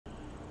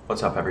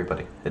What's up,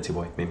 everybody? It's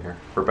your boy, Meme here.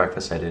 For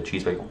breakfast, I did a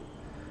cheese bagel.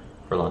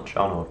 For lunch,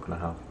 I don't know what I'm gonna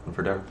have. And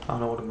for dinner, I don't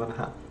know what I'm gonna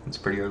have. It's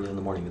pretty early in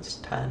the morning. It's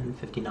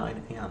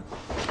 10:59 a.m.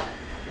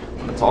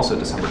 It's also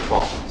December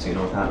 12th, so you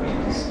know what that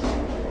means.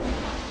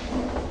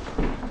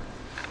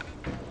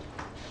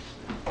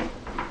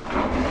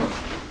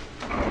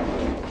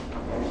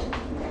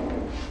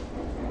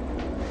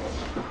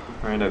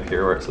 Right up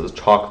here where it says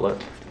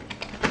chocolate.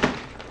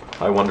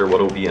 I wonder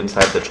what will be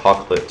inside the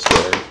chocolate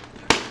square.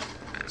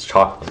 It's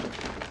chocolate.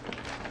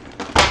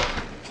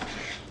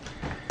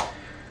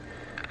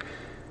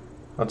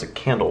 That's a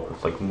candle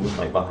with like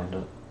moonlight behind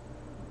it.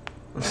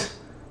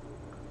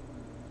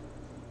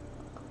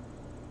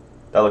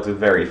 That looks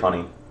very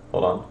funny.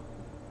 Hold on.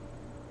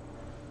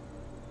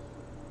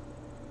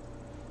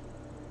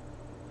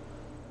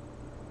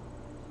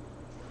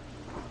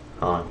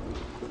 Hold on.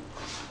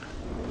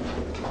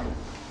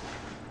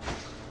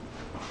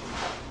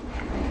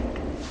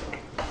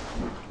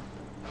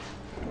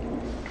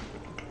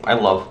 I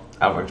love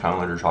Albert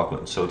Challenger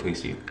chocolate. It's so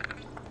tasty.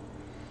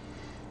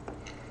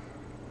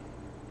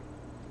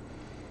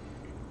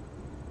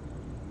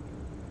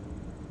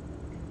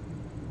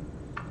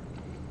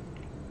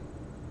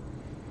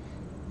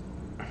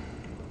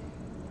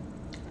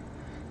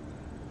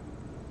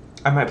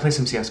 I might play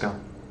some CSGO.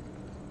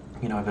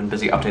 You know, I've been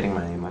busy updating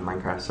my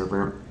Minecraft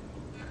server.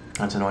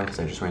 That's annoying because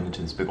I just ran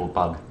into this big old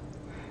bug.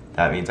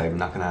 That means I'm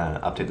not gonna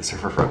update the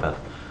server for a bit.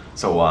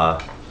 So,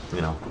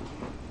 you know.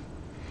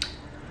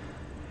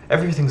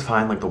 Everything's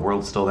fine, like the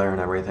world's still there and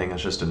everything,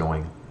 it's just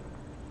annoying.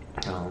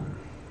 Yeah.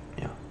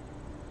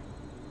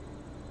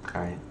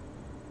 Alright.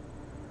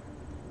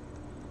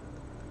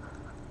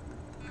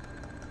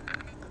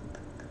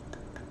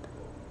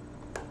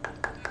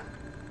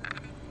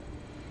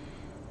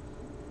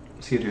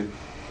 See you, dude.